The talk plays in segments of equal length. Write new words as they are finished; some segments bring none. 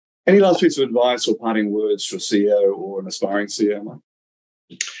Any last piece of advice or parting words for a CEO or an aspiring CEO, Mike?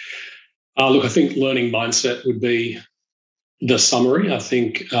 Look, I think learning mindset would be the summary. I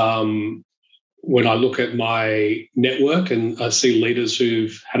think when I look at my network and I see leaders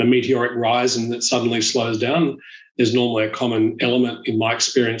who've had a meteoric rise and it suddenly slows down, there's normally a common element in my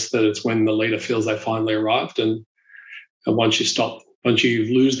experience that it's when the leader feels they finally arrived. And once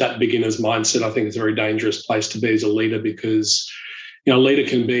you lose that beginner's mindset, I think it's a very dangerous place to be as a leader, because a leader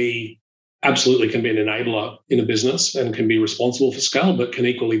can be an enabler in a business and can be responsible for scale, but can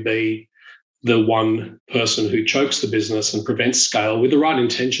equally be the one person who chokes the business and prevents scale with the right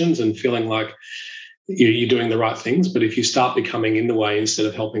intentions and feeling like you're doing the right things. But if you start becoming in the way instead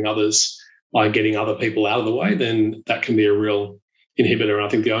of helping others by getting other people out of the way, then that can be a real inhibitor. And I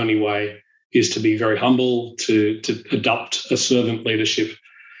think the only way is to be very humble, to adopt a servant leadership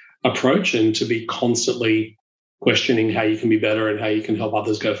approach, and to be constantly questioning how you can be better and how you can help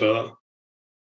others go further.